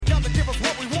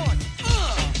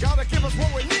is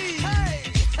what we need. Hey,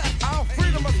 our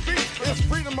freedom of speech is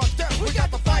freedom of death. We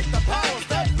got to fight the powers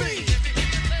that be.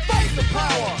 Fight the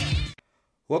power.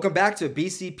 Welcome back to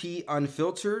BCP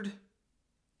Unfiltered.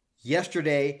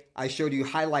 Yesterday, I showed you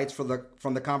highlights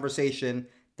from the conversation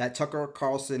that Tucker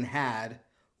Carlson had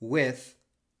with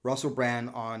Russell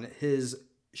Brand on his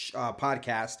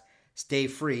podcast, Stay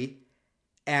Free.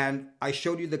 And I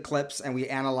showed you the clips and we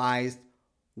analyzed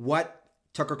what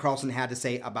Tucker Carlson had to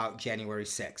say about January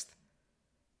 6th.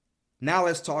 Now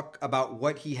let's talk about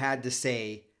what he had to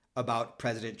say about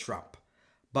President Trump.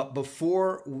 But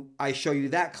before I show you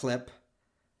that clip,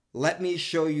 let me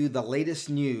show you the latest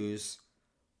news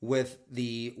with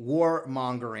the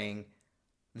warmongering,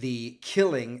 the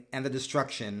killing, and the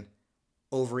destruction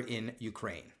over in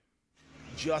Ukraine.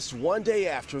 Just one day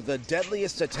after the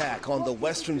deadliest attack on the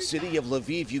western city of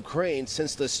Lviv, Ukraine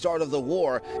since the start of the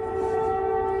war,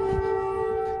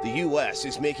 the U.S.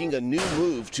 is making a new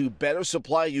move to better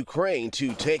supply Ukraine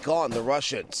to take on the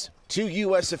Russians. Two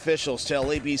U.S. officials tell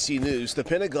ABC News the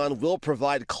Pentagon will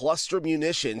provide cluster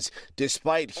munitions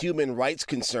despite human rights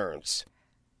concerns.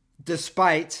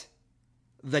 Despite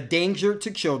the danger to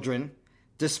children,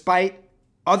 despite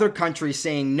other countries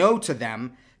saying no to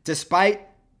them, despite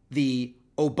the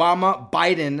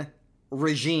Obama-Biden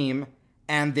regime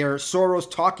and their Soros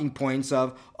talking points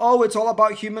of, oh, it's all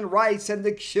about human rights and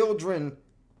the children,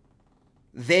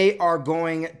 they are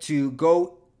going to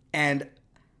go and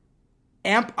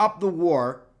amp up the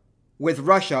war with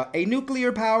Russia, a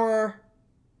nuclear power,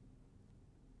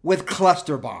 with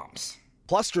cluster bombs.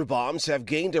 Cluster bombs have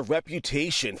gained a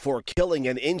reputation for killing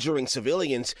and injuring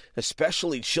civilians,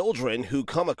 especially children who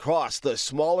come across the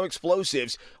smaller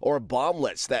explosives or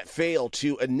bomblets that fail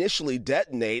to initially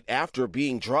detonate after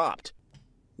being dropped.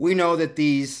 We know that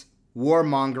these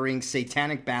warmongering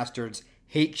satanic bastards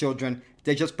hate children.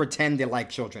 They just pretend they like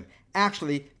children.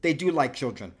 Actually, they do like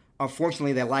children.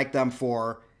 Unfortunately, they like them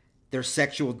for their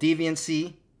sexual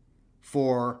deviancy,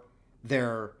 for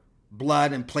their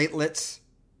blood and platelets.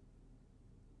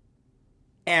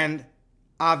 And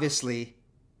obviously,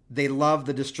 they love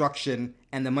the destruction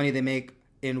and the money they make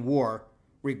in war,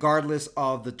 regardless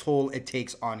of the toll it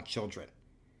takes on children.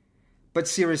 But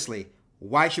seriously,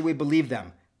 why should we believe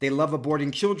them? They love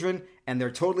aborting children, and they're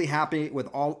totally happy with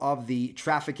all of the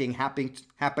trafficking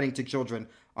happening to children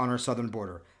on our southern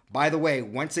border. By the way,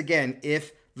 once again,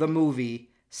 if the movie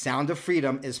Sound of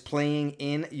Freedom is playing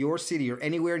in your city or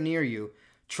anywhere near you,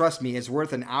 trust me, it's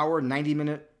worth an hour,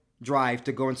 90-minute drive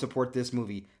to go and support this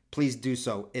movie. Please do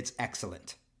so. It's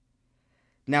excellent.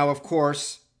 Now, of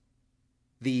course,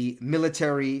 the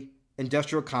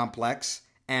military-industrial complex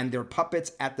and their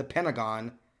puppets at the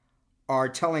Pentagon are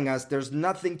telling us there's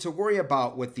nothing to worry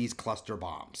about with these cluster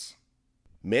bombs.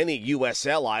 Many U.S.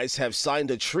 allies have signed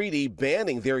a treaty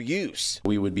banning their use.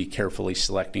 We would be carefully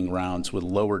selecting rounds with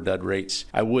lower dud rates.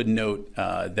 I would note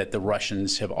that the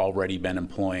Russians have already been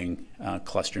employing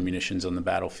cluster munitions on the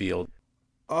battlefield.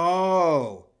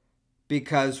 Oh,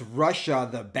 because Russia,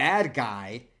 the bad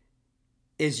guy,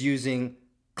 is using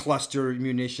cluster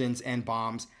munitions and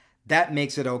bombs. That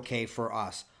makes it okay for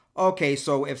us. Okay,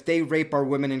 so if they rape our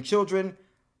women and children,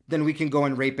 then we can go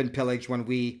and rape and pillage when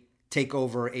we take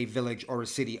over a village or a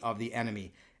city of the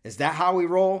enemy. Is that how we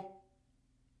roll?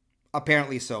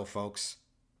 Apparently so, folks.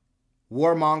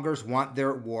 Warmongers want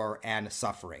their war and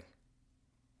suffering.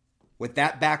 With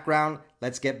that background,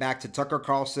 let's get back to Tucker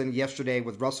Carlson yesterday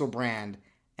with Russell Brand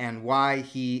and why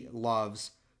he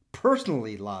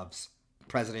personally loves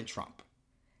President Trump.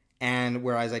 And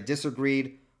whereas I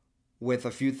disagreed with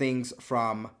a few things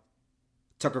from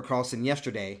Tucker Carlson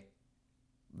yesterday,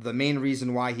 the main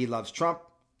reason why he loves Trump,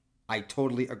 I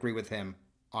totally agree with him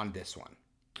on this one.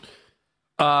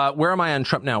 Where am I on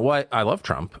Trump now? Well, I love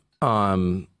Trump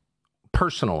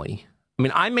personally. I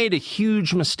mean, I made a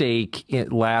huge mistake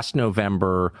last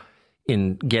November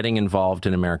in getting involved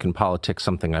in American politics,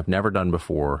 something I've never done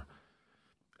before,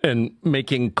 and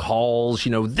making calls,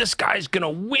 this guy's going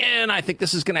to win. I think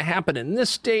this is going to happen in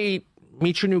this state.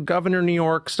 Meet your new governor in New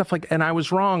York, stuff like that. And I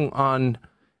was wrong on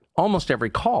almost every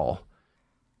call.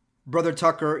 Brother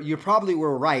Tucker, you probably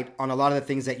were right on a lot of the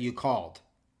things that you called.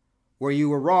 Where you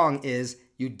were wrong is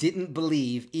you didn't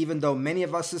believe, even though many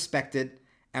of us suspected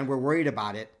and were worried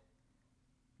about it,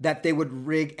 that they would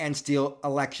rig and steal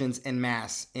elections en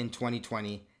masse in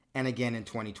 2020 and again in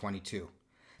 2022.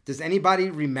 Does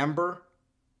anybody remember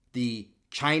the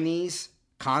Chinese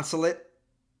consulate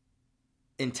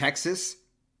in Texas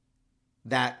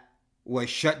that was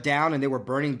shut down and they were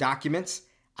burning documents?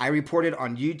 I reported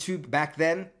on YouTube back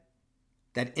then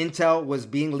that intel was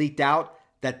being leaked out,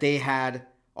 that they had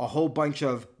a whole bunch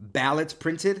of ballots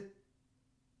printed.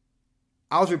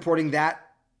 I was reporting that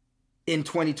in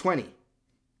 2020.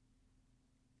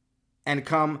 And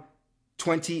come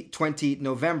 2020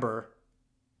 November,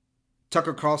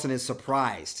 Tucker Carlson is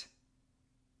surprised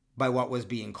by what was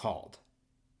being called,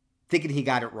 thinking he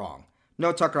got it wrong.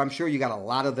 No, Tucker, I'm sure you got a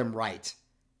lot of them right,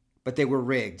 but they were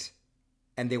rigged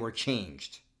and they were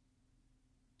changed.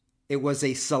 It was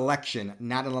a selection,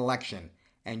 not an election,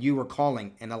 and you were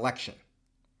calling an election.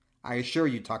 I assure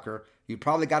you, Tucker, you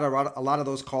probably got a lot of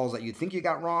those calls that you think you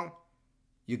got wrong,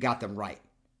 you got them right.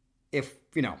 If,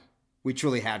 we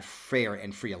truly had fair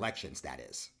and free elections, that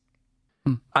is.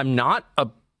 I'm not a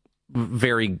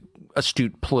very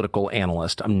astute political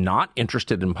analyst. I'm not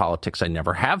interested in politics. I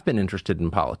never have been interested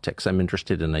in politics. I'm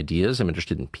interested in ideas. I'm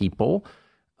interested in people.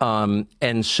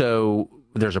 And so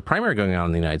there's a primary going on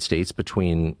in the United States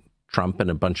between Trump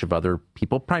and a bunch of other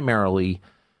people, primarily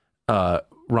Ron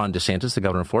DeSantis, the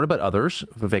governor of Florida, but others,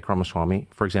 Vivek Ramaswamy,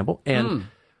 for example. And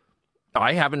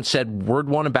I haven't said word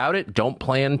one about it. Don't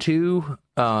plan to.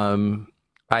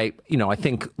 I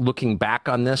think looking back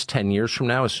on this 10 years from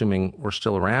now, assuming we're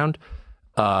still around,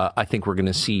 I think we're going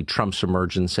to see Trump's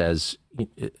emergence as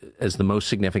the most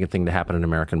significant thing to happen in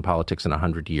American politics in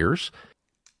 100 years.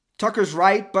 Tucker's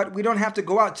right, but we don't have to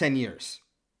go out 10 years.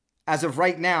 As of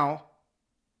right now,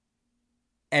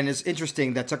 and it's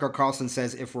interesting that Tucker Carlson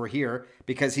says if we're here,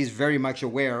 because he's very much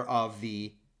aware of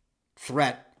the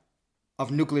threat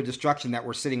of nuclear destruction that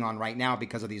we're sitting on right now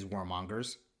because of these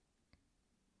warmongers.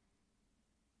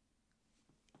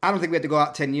 I don't think we have to go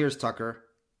out 10 years, Tucker.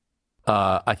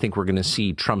 I think we're going to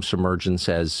see Trump's emergence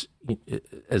as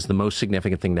the most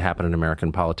significant thing to happen in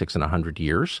American politics in 100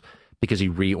 years because he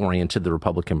reoriented the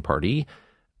Republican Party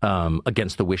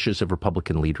against the wishes of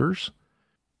Republican leaders.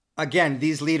 Again,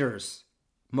 these leaders,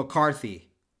 McCarthy,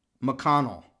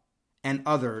 McConnell, and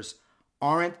others,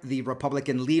 aren't the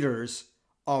Republican leaders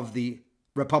of the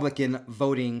Republican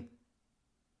voting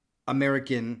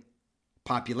American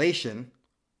population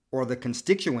or the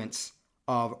constituents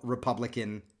of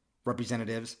Republican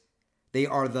representatives. They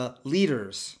are the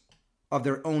leaders of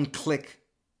their own clique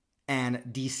and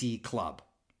DC club.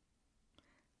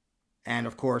 And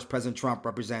of course, President Trump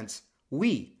represents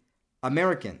we,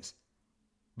 Americans,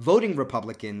 voting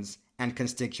Republicans and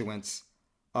constituents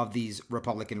of these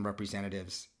Republican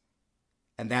representatives.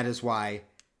 And that is why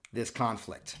this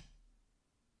conflict.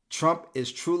 Trump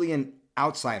is truly an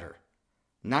outsider,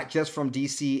 not just from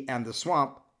DC and the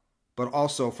swamp, but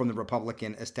also from the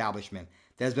Republican establishment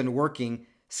that has been working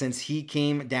since he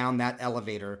came down that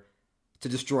elevator to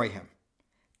destroy him.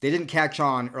 They didn't catch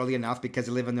on early enough because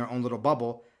they live in their own little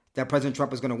bubble that President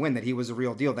Trump was going to win, that he was the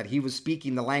real deal, that he was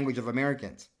speaking the language of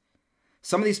Americans.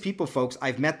 Some of these people, folks,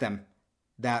 I've met them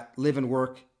that live and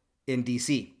work in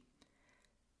DC.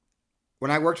 When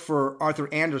I worked for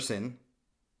Arthur Andersen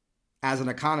as an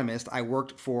economist, I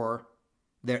worked for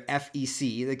their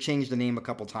FEC. They changed the name a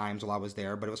couple times while I was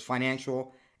there, but it was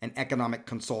Financial and Economic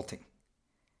Consulting.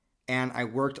 And I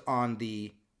worked on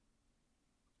the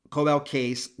Cobell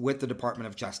case with the Department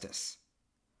of Justice.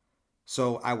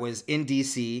 So I was in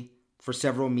DC for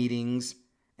several meetings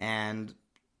and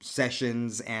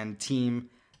sessions and team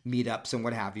meetups and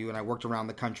what have you. And I worked around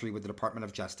the country with the Department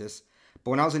of Justice. But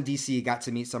when I was in DC, I got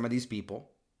to meet some of these people.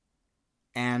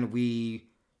 And we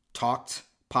talked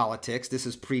politics. This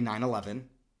is pre-9/11.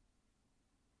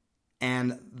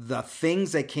 And the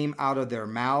things that came out of their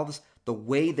mouths, the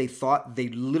way they thought, they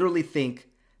literally think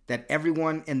that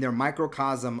everyone in their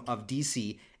microcosm of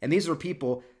DC, and these are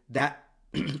people that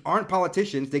aren't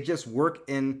politicians, they just work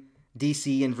in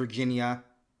DC and Virginia,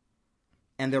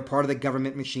 and they're part of the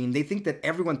government machine. They think that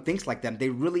everyone thinks like them. They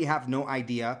really have no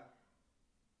idea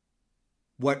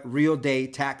what real day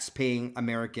tax-paying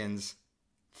Americans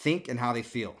think and how they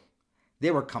feel.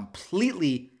 They were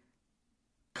completely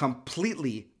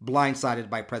blindsided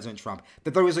by President Trump.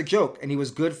 That there was a joke and he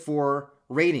was good for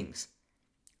ratings.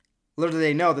 Little did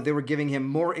they know that they were giving him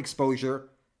more exposure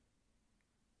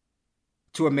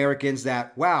to Americans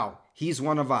that, wow, he's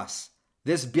one of us.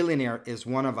 This billionaire is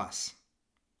one of us.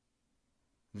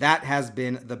 That has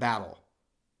been the battle.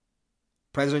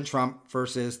 President Trump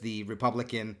versus the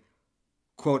Republican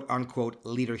quote-unquote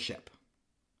leadership.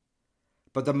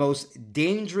 But the most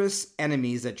dangerous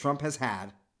enemies that Trump has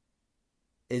had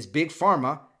is Big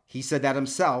Pharma. He said that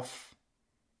himself.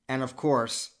 And of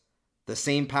course, the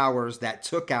same powers that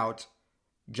took out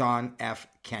John F.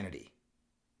 Kennedy.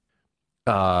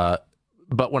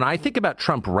 But when I think about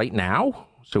Trump right now,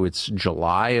 so it's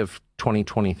July of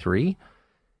 2023,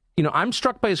 I'm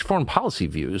struck by his foreign policy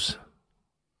views.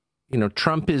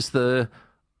 Trump is the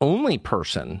only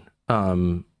person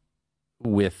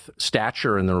with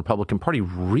stature in the Republican Party,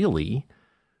 really,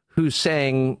 who's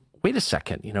saying, wait a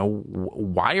second,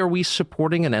 why are we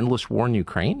supporting an endless war in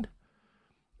Ukraine?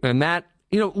 And that,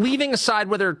 leaving aside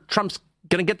whether Trump's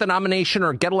going to get the nomination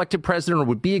or get elected president or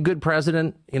would be a good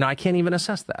president, I can't even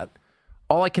assess that.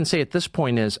 All I can say at this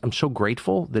point is I'm so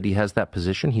grateful that he has that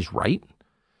position. He's right.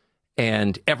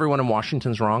 And everyone in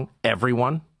Washington's wrong.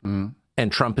 Everyone.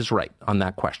 And Trump is right on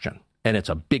that question. And it's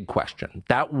a big question.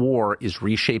 That war is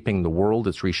reshaping the world.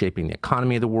 It's reshaping the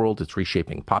economy of the world. It's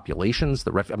reshaping populations.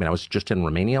 I was just in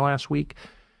Romania last week,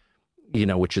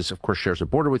 which is, of course, shares a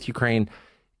border with Ukraine.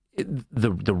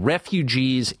 The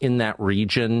refugees in that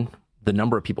region, the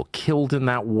number of people killed in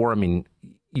that war,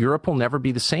 Europe will never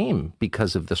be the same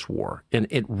because of this war. And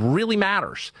it really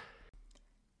matters.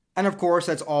 And of course,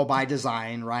 that's all by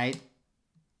design, right?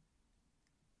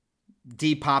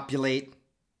 Depopulate,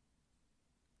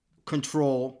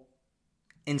 control,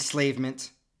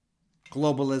 enslavement,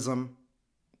 globalism,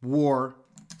 war,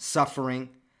 suffering.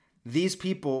 These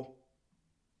people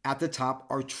at the top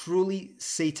are truly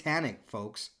satanic,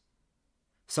 folks.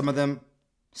 Some of them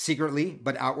secretly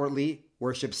but outwardly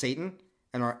worship Satan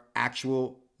and are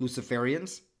actual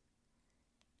Luciferians.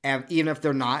 And even if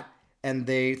they're not, and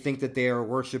they think that they are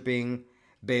worshiping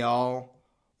Baal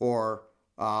or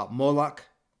Moloch,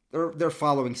 they're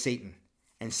following Satan.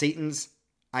 And Satan's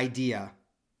idea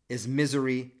is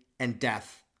misery and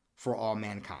death for all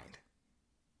mankind.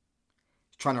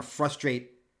 He's trying to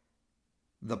frustrate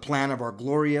the plan of our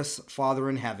glorious Father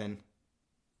in heaven.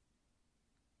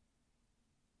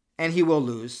 And he will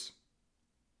lose.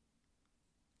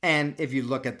 And if you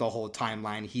look at the whole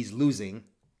timeline, he's losing.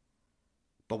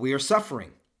 But we are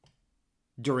suffering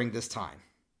during this time.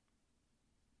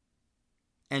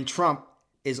 And Trump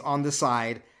is on the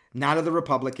side, not of the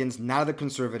Republicans, not of the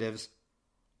conservatives,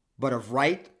 but of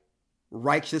right,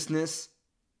 righteousness,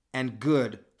 and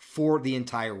good for the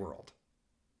entire world.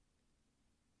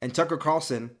 And Tucker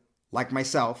Carlson, like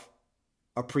myself,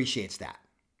 appreciates that.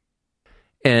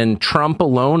 And Trump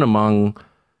alone among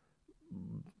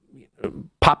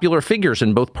popular figures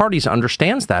in both parties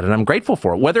understands that, and I'm grateful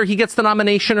for it. Whether he gets the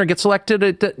nomination or gets elected,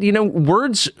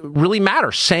 words really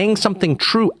matter. Saying something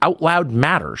true out loud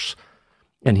matters.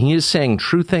 And he is saying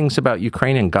true things about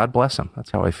Ukraine, and God bless him. That's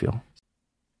how I feel.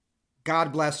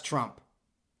 God bless Trump,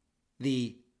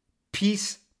 the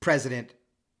peace president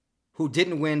who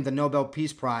didn't win the Nobel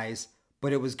Peace Prize,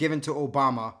 but it was given to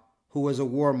Obama, who was a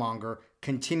warmonger,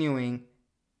 continuing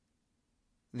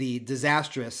the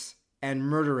disastrous and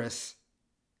murderous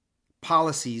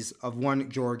policies of one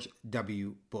George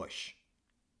W. Bush.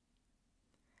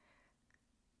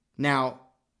 Now,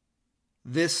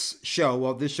 this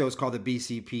show is called the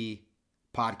BCP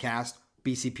podcast,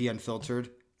 BCP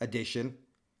Unfiltered edition.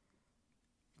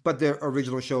 But the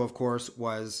original show, of course,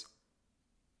 was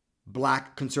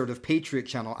Black Conservative Patriot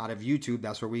channel out of YouTube.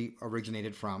 That's where we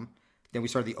originated from. Then we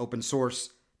started the open source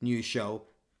news show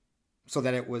so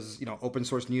that it was, open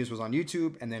source news was on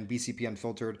YouTube, and then BCP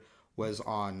Unfiltered was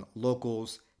on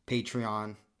Locals,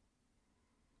 Patreon,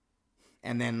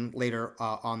 and then later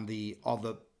on all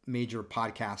the major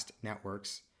podcast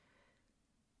networks.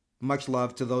 Much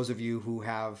love to those of you who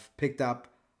have picked up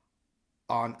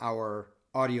on our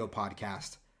audio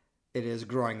podcast. It is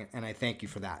growing, and I thank you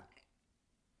for that.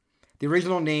 The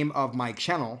original name of my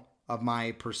channel, of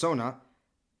my persona,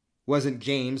 wasn't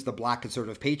James, the Black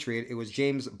Conservative Patriot. It was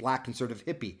James, Black Conservative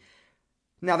Hippie.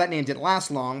 Now, that name didn't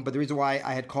last long, but the reason why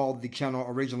I had called the channel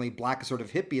originally Black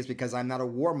Conservative Hippie is because I'm not a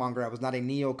warmonger. I was not a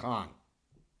neocon.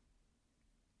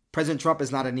 President Trump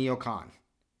is not a neocon.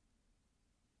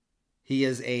 He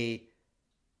is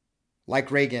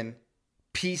like Reagan,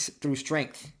 peace through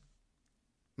strength.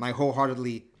 And I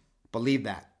wholeheartedly believe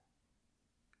that.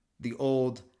 The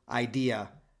old idea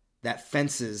that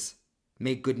fences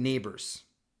make good neighbors.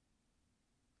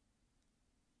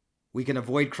 We can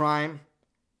avoid crime,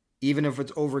 even if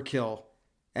it's overkill,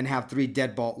 and have 3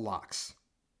 deadbolt locks.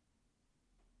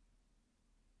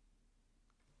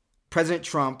 President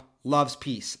Trump loves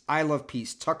peace. I love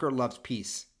peace. Tucker loves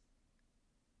peace.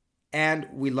 And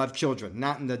we love children,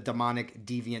 not in the demonic,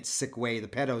 deviant, sick way the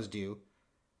pedos do,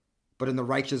 but in the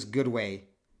righteous, good way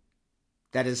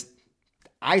that is,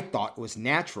 I thought, was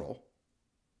natural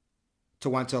to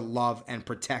want to love and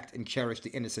protect and cherish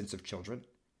the innocence of children.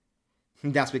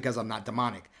 That's because I'm not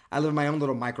demonic. I live in my own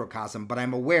little microcosm, but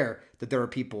I'm aware that there are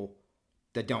people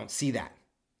that don't see that.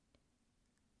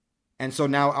 And so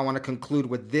now I want to conclude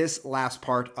with this last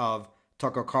part of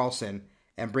Tucker Carlson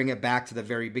and bring it back to the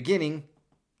very beginning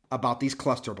about these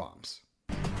cluster bombs.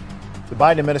 The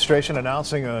Biden administration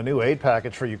announcing a new aid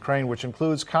package for Ukraine, which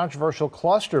includes controversial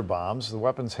cluster bombs. The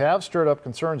weapons have stirred up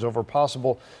concerns over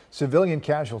possible civilian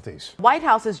casualties. White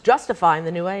House is justifying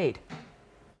the new aid.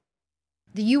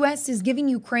 The U.S. is giving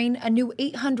Ukraine a new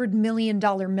 $800 million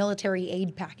military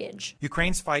aid package.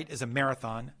 Ukraine's fight is a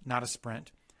marathon, not a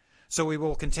sprint. So we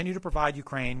will continue to provide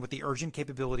Ukraine with the urgent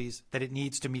capabilities that it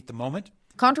needs to meet the moment.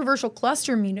 Controversial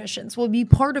cluster munitions will be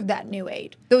part of that new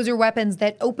aid. Those are weapons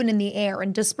that open in the air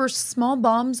and disperse small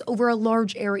bombs over a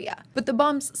large area. But the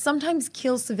bombs sometimes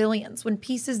kill civilians when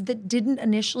pieces that didn't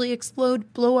initially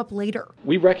explode blow up later.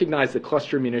 We recognize that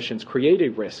cluster munitions create a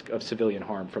risk of civilian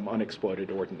harm from unexploded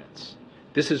ordnance.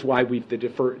 This is why we've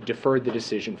deferred the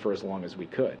decision for as long as we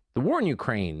could. The war in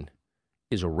Ukraine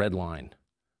is a red line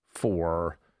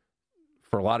for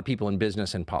a lot of people in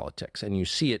business and politics. And you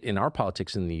see it in our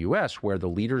politics in the U.S., where the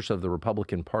leaders of the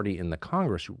Republican Party in the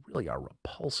Congress, who really are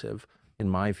repulsive, in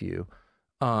my view,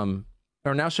 are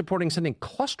now supporting sending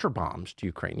cluster bombs to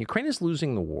Ukraine. Ukraine is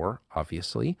losing the war,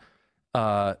 obviously.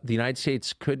 The United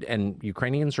States could, and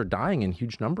Ukrainians are dying in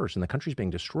huge numbers, and the country's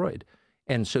being destroyed.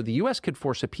 And so the U.S. could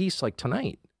force a peace like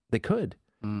tonight. They could.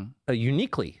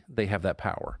 Uniquely, they have that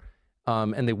power.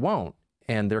 And they won't.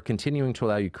 And they're continuing to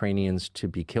allow Ukrainians to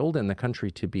be killed and the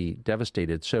country to be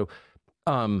devastated. So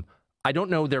I don't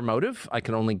know their motive. I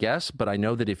can only guess. But I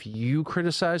know that if you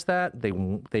criticize that,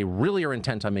 they really are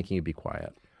intent on making you be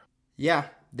quiet. Yeah,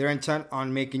 they're intent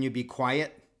on making you be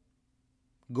quiet,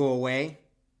 go away.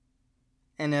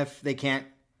 And if they can't,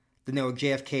 then they'll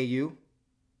JFK you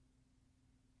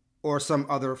or some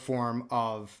other form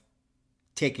of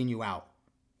taking you out,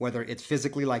 whether it's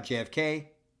physically like JFK,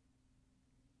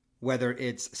 whether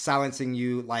it's silencing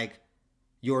you like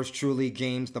yours truly,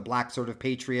 James, the Black Sort of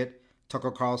Patriot, Tucker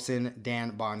Carlson,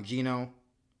 Dan Bongino.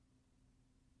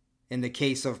 In the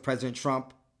case of President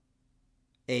Trump,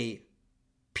 a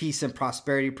peace and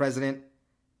prosperity president,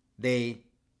 they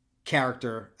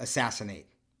character assassinate.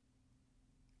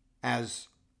 As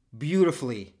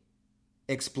beautifully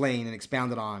explained and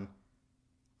expounded on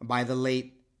by the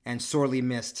late and sorely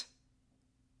missed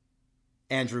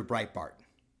Andrew Breitbart.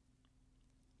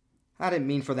 I didn't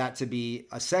mean for that to be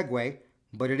a segue,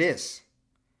 but it is.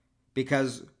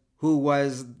 Because who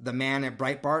was the man at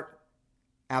Breitbart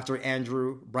after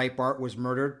Andrew Breitbart was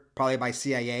murdered, probably by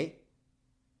CIA?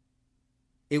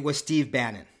 It was Steve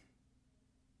Bannon.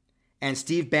 And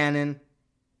Steve Bannon,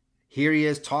 here he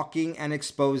is talking and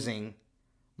exposing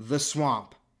the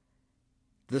swamp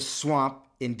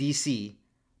in D.C.,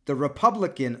 the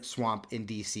Republican swamp in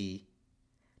D.C.,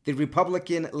 the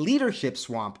Republican leadership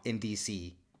swamp in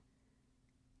D.C.,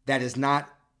 that is not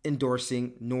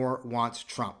endorsing nor wants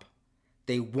Trump.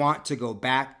 They want to go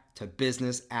back to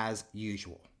business as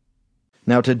usual.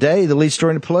 Now, today, the lead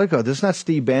story in Politico, this is not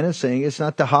Steve Bannon saying it. It's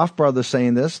not the Hoff brothers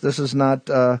saying this. This is not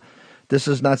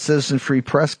Citizen Free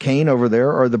Press, Kane over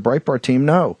there, or the Breitbart team.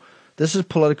 No, this is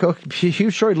Politico.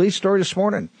 Huge story, lead story this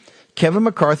morning. Kevin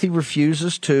McCarthy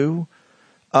refuses to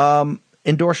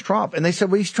endorse Trump. And they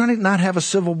said, well, he's trying to not have a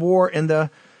civil war in the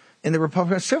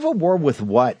Republican. Civil war with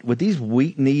what? With these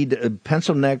weak-kneed,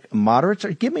 pencil-neck moderates?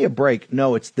 Or, give me a break.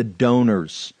 No, it's the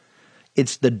donors.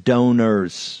 It's the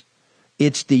donors.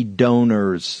 It's the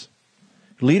donors.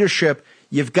 Leadership,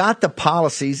 you've got the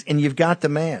policies and you've got the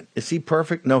man. Is he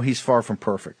perfect? No, he's far from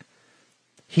perfect.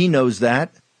 He knows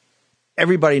that.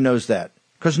 Everybody knows that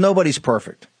because nobody's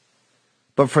perfect.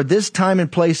 But for this time and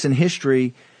place in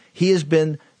history, he has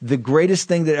been the greatest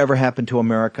thing that ever happened to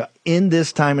America in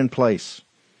this time and place.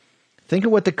 Think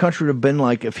of what the country would have been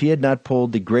like if he had not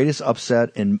pulled the greatest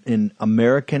upset in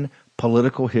American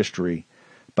political history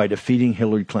by defeating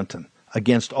Hillary Clinton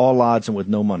against all odds and with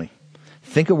no money.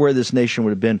 Think of where this nation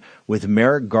would have been with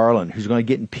Merrick Garland, who's going to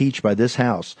get impeached by this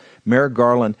House. Merrick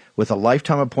Garland with a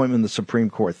lifetime appointment in the Supreme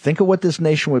Court. Think of what this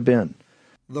nation would have been.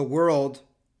 The world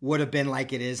would have been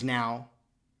like it is now.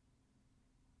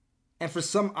 And for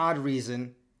some odd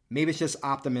reason, maybe it's just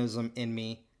optimism in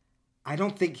me, I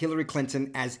don't think Hillary Clinton,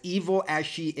 as evil as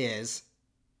she is,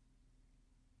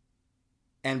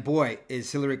 and boy,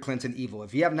 is Hillary Clinton evil.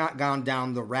 If you have not gone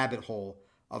down the rabbit hole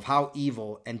of how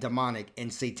evil and demonic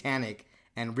and satanic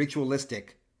and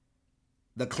ritualistic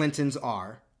the Clintons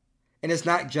are, and it's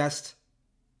not just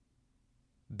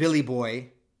Billy Boy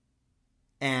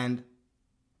and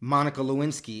Monica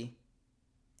Lewinsky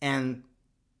and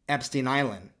Epstein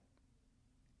Island.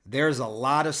 There's a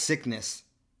lot of sickness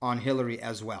on Hillary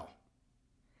as well.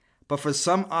 But for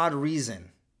some odd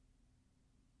reason,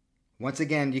 once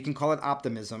again, you can call it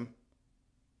optimism,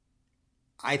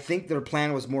 I think their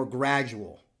plan was more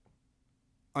gradual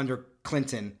under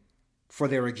Clinton for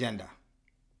their agenda.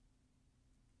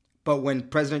 But when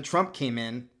President Trump came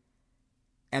in,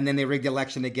 and then they rigged the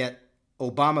election to get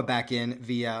Obama back in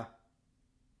via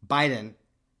Biden,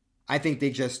 I think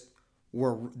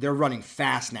they're running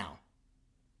fast now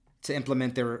to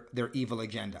implement their evil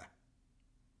agenda.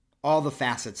 all the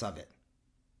facets of it.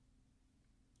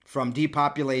 From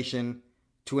depopulation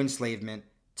to enslavement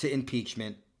to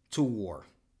impeachment to war.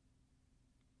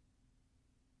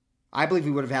 I believe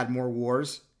we would have had more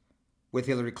wars with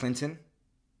Hillary Clinton.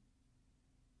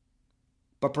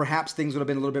 But perhaps things would have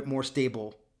been a little bit more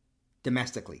stable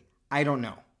domestically. I don't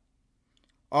know.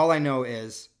 All I know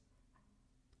is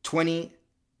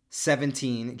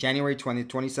 2017, January 20th,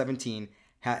 2017,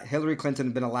 had Hillary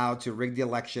Clinton been allowed to rig the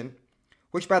election,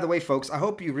 which, by the way, folks, I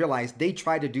hope you realize they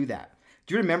tried to do that.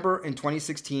 Do you remember in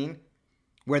 2016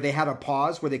 where they had a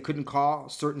pause where they couldn't call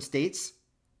certain states?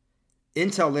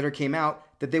 Intel later came out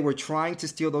that they were trying to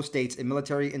steal those states, and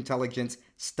military intelligence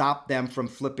stopped them from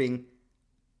flipping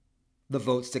the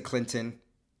votes to Clinton.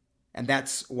 And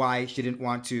that's why she didn't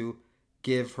want to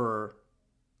give her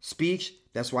speech.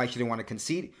 That's why she didn't want to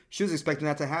concede. She was expecting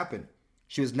that to happen.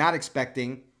 She was not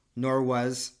expecting, nor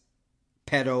was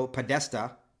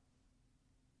Podesta,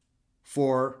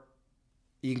 for,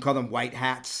 you can call them white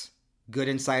hats, good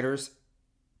insiders,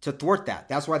 to thwart that.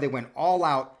 That's why they went all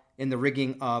out in the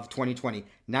rigging of 2020.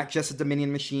 Not just the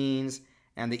Dominion machines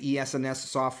and the ESNS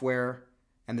software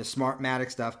and the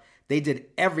Smartmatic stuff. They did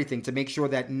everything to make sure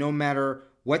that no matter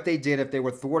what they did, if they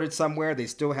were thwarted somewhere, they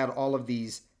still had all of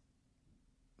these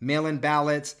mail-in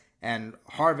ballots and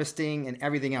harvesting and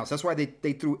everything else. That's why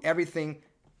they threw everything,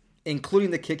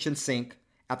 including the kitchen sink,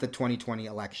 at the 2020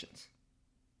 elections.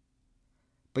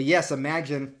 But yes,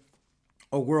 imagine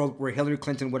a world where Hillary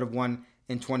Clinton would have won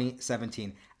in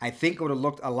 2017. I think it would have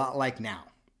looked a lot like now.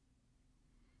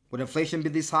 Would inflation be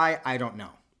this high? I don't know.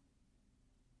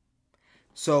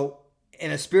 So,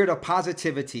 in a spirit of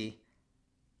positivity,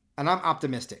 and I'm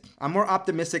optimistic. I'm more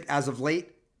optimistic as of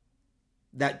late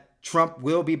that Trump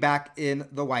will be back in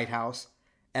the White House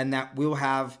and that we'll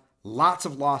have lots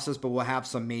of losses, but we'll have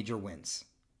some major wins.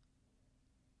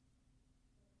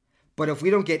 But if we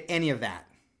don't get any of that,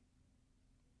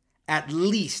 at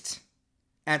least,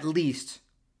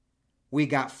 we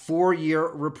got 4-year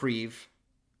reprieve,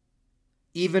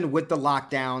 even with the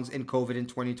lockdowns and COVID in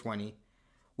 2020.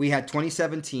 We had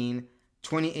 2017,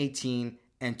 2018,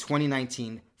 and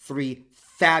 2019, 3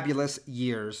 fabulous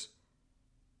years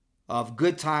of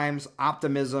good times,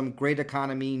 optimism, great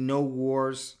economy, no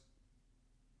wars.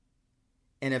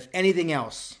 And if anything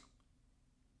else,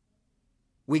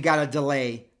 we got a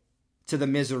delay to the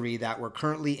misery that we're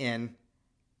currently in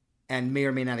and may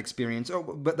or may not experience,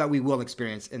 but that we will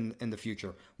experience in the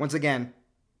future. Once again,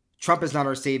 Trump is not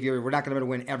our savior. We're not going to be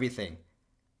able to win everything.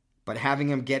 But having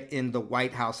him get in the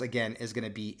White House again is going to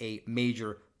be a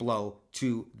major blow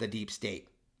to the deep state.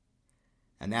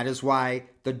 And that is why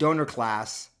the donor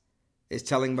class is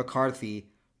telling McCarthy,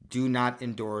 do not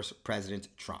endorse President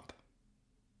Trump.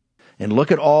 And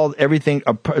look at everything.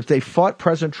 They fought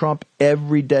President Trump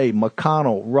every day.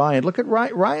 McConnell, Ryan. Look at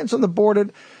Ryan. Ryan's on the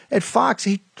board at Fox.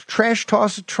 He trash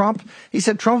tossed Trump. He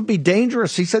said Trump would be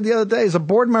dangerous. He said the other day, as a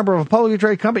board member of a publicly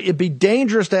traded company, it'd be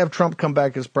dangerous to have Trump come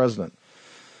back as president.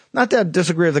 Not that I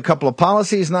disagree with a couple of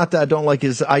policies. Not that I don't like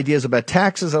his ideas about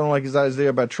taxes. I don't like his idea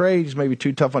about trade. He's maybe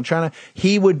too tough on China.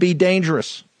 He would be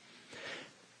dangerous.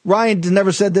 Ryan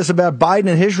never said this about Biden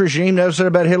and his regime. Never said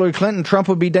about Hillary Clinton. Trump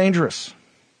would be dangerous.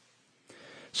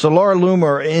 So Laura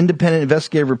Loomer, independent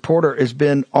investigative reporter, has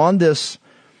been on this.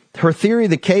 Her theory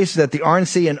of the case is that the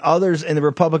RNC and others in the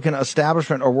Republican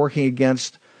establishment are working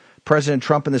against President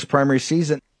Trump in this primary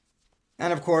season.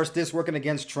 And of course, this working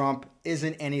against Trump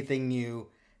isn't anything new.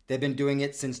 They've been doing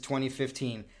it since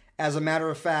 2015. As a matter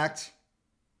of fact,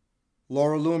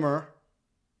 Laura Loomer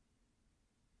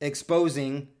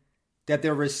exposing that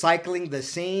they're recycling the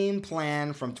same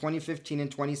plan from 2015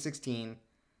 and 2016,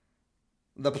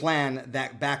 the plan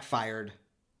that backfired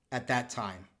at that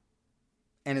time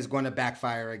and is going to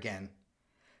backfire again.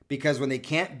 Because when they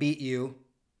can't beat you,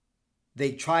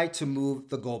 they try to move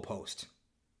the goalpost.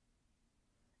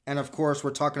 And of course,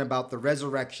 we're talking about the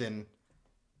resurrection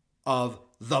of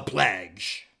the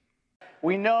pledge.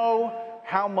 We know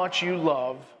how much you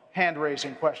love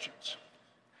hand-raising questions.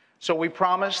 So we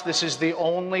promise this is the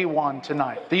only one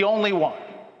tonight. The only one.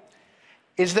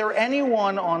 Is there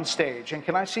anyone on stage, and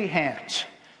can I see hands,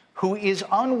 who is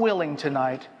unwilling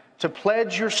tonight to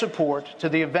pledge your support to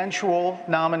the eventual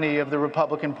nominee of the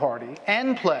Republican Party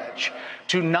and pledge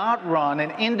to not run an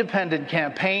independent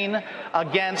campaign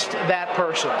against that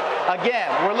person?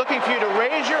 Again, we're looking for you to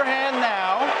raise your hand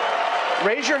now.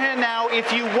 Raise your hand now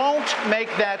if you won't make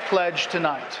that pledge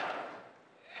tonight.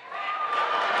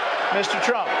 Mr.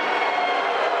 Trump.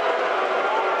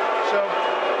 So,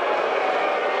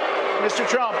 Mr.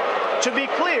 Trump, to be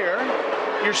clear,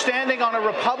 You're standing on a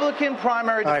Republican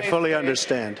primary debate. I fully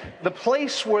understand. The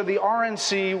place where the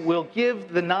RNC will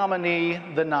give the nominee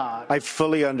the nod. I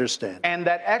fully understand. And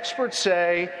that experts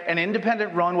say an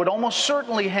independent run would almost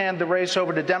certainly hand the race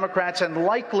over to Democrats and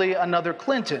likely another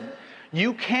Clinton.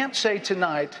 You can't say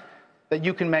tonight that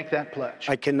you can make that pledge.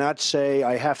 I cannot say.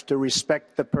 I have to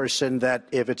respect the person that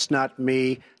if it's not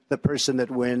me, the person that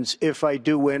wins. If I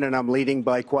do win and I'm leading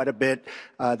by quite a bit,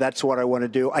 that's what I want to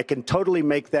do. I can totally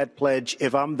make that pledge.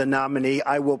 If I'm the nominee,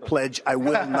 I will pledge I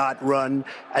will not run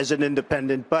as an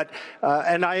independent. But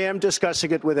and I am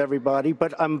discussing it with everybody,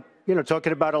 but I'm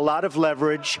talking about a lot of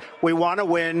leverage. We want to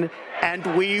win,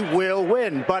 and we will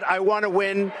win. But I want to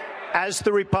win as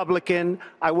the Republican.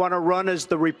 I want to run as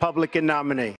the Republican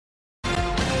nominee.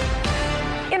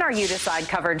 In our You Decide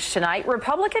coverage tonight,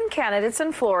 Republican candidates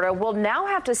in Florida will now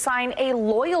have to sign a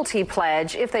loyalty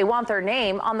pledge if they want their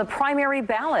name on the primary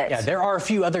ballot. Yeah, there are a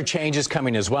few other changes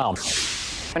coming as well.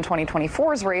 In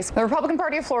 2024's race, the Republican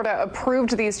Party of Florida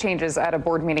approved these changes at a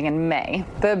board meeting in May.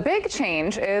 The big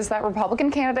change is that Republican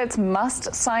candidates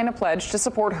must sign a pledge to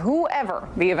support whoever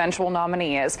the eventual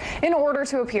nominee is in order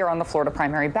to appear on the Florida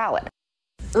primary ballot.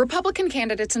 Republican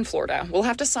candidates in Florida will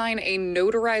have to sign a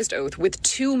notarized oath with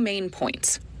two main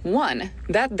points. One,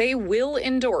 that they will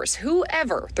endorse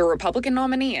whoever the Republican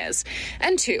nominee is.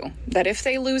 And two, that if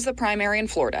they lose the primary in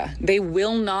Florida, they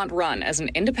will not run as an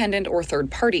independent or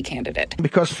third-party candidate.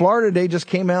 Because Florida today just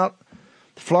came out.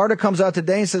 Florida comes out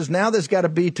today and says now there's got to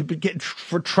be,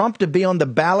 for Trump to be on the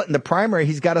ballot in the primary,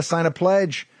 he's got to sign a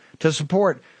pledge to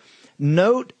support.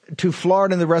 Note to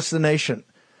Florida and the rest of the nation,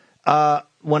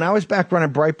 when I was back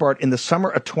running Breitbart in the summer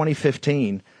of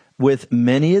 2015, with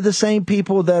many of the same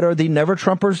people that are the never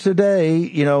Trumpers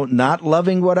today, not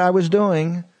loving what I was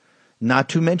doing, not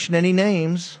to mention any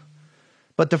names.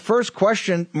 But the first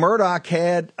question Murdoch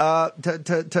had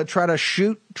to try to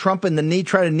shoot Trump in the knee,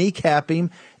 try to kneecap him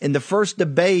in the first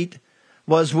debate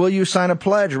was, will you sign a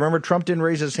pledge? Remember, Trump didn't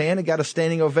raise his hand and got a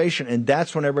standing ovation. And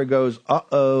that's when everybody goes,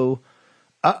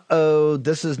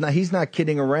 this is not, he's not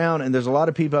kidding around. And there's a lot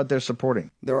of people out there supporting.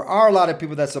 There are a lot of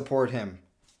people that support him.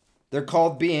 They're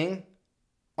called being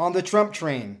on the Trump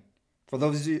train. For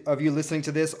those of you listening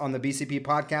to this on the BCP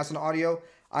podcast and audio,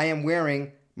 I am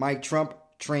wearing my Trump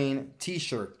train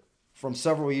t-shirt from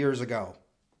several years ago.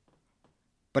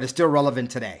 But it's still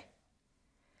relevant today.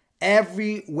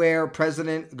 Everywhere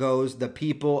President goes, the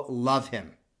people love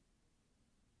him.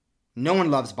 No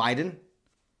one loves Biden.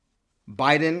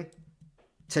 Biden,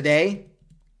 today,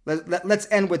 let's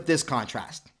end with this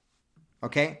contrast.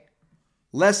 Okay?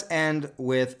 Let's end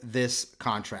with this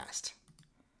contrast.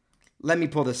 Let me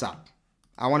pull this up.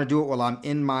 I want to do it while I'm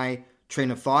in my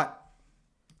train of thought.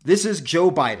 This is Joe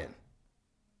Biden.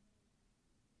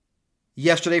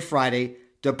 Yesterday, Friday,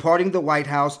 departing the White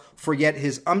House for yet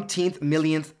his umpteenth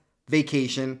millionth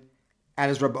vacation at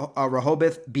his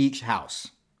Rehoboth Beach house.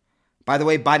 By the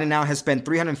way, Biden now has spent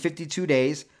 352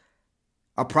 days,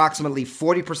 approximately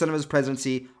 40% of his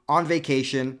presidency, on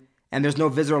vacation, and there's no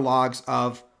visitor logs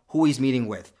of who he's meeting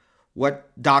with,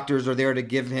 what doctors are there to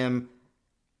give him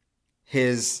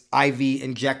his IV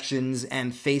injections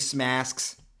and face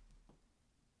masks,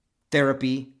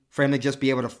 therapy, for him to just be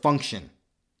able to function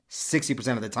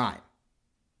 60% of the time.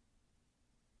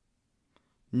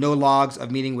 No logs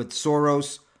of meeting with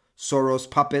Soros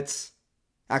puppets.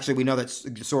 Actually, we know that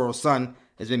Soros' son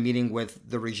has been meeting with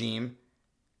the regime,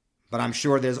 but I'm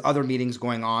sure there's other meetings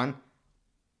going on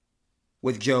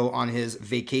with Joe on his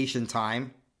vacation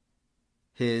time,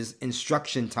 his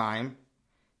instruction time,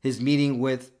 his meeting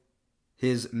with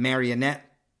his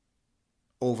marionette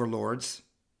overlords.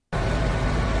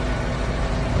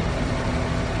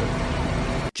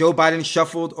 Joe Biden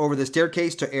shuffled over the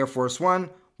staircase to Air Force One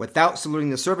without saluting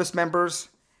the service members,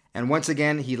 and once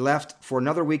again he left for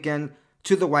another weekend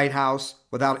to the White House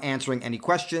without answering any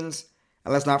questions.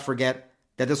 And let's not forget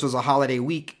that this was a holiday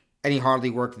week and he hardly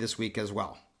worked this week as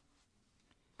well.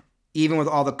 Even with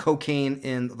all the cocaine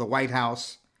in the White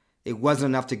House, it wasn't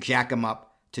enough to jack him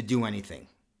up to do anything.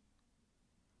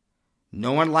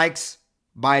 No one likes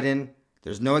Biden.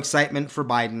 There's no excitement for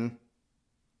Biden.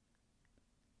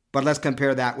 But let's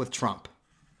compare that with Trump.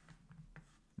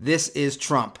 This is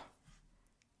Trump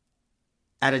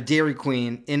at a Dairy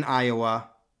Queen in Iowa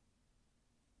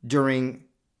during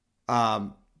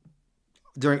a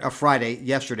Friday,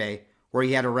 yesterday, where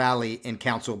he had a rally in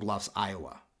Council Bluffs,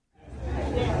 Iowa.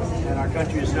 And our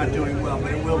country is not doing well,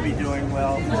 but it will be doing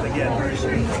well again very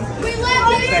soon. We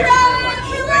love you, Trump!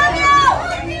 We love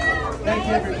you! Thank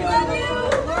you, everybody.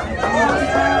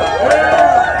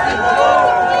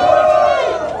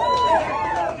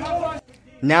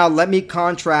 Now let me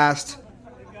contrast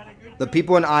the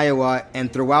people in Iowa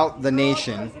and throughout the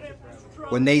nation,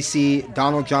 when they see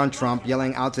Donald John Trump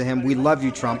yelling out to him, "We love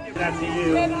you, Trump." After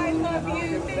you. I love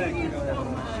you. Thank you.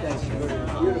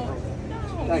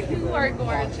 Thank you. You are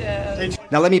gorgeous.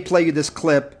 Now let me play you this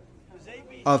clip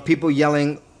of people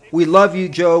yelling, "We love you,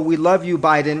 Joe. We love you,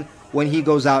 Biden," when he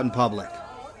goes out in public.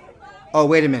 Oh,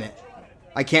 wait a minute.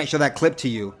 I can't show that clip to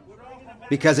you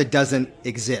because it doesn't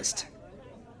exist.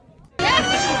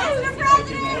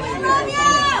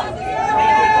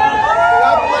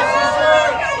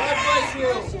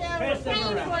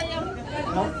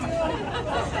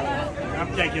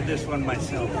 I'm taking this one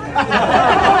myself.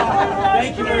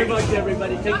 Thank you very much,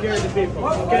 everybody. Take care of the people,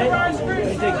 okay?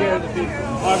 You take care of the people.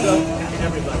 Margo,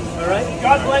 everybody. All right?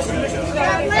 God bless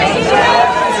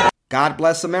you. God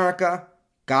bless America.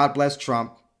 God bless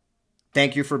Trump.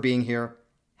 Thank you for being here.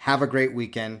 Have a great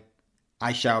weekend.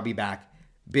 I shall be back.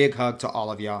 Big hug to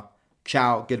all of y'all.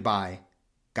 Ciao. Goodbye.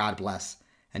 God bless.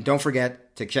 And don't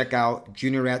forget to check out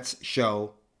Juniorette's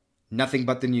show, Nothing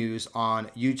But the News, on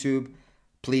YouTube.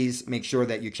 Please make sure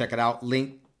that you check it out.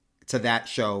 Link to that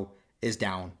show is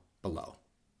down below.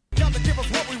 Gotta give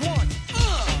us what we want.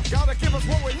 Gotta give us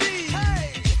what we need.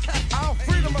 Hey, our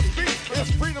freedom of speech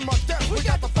is freedom of death. We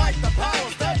got to fight.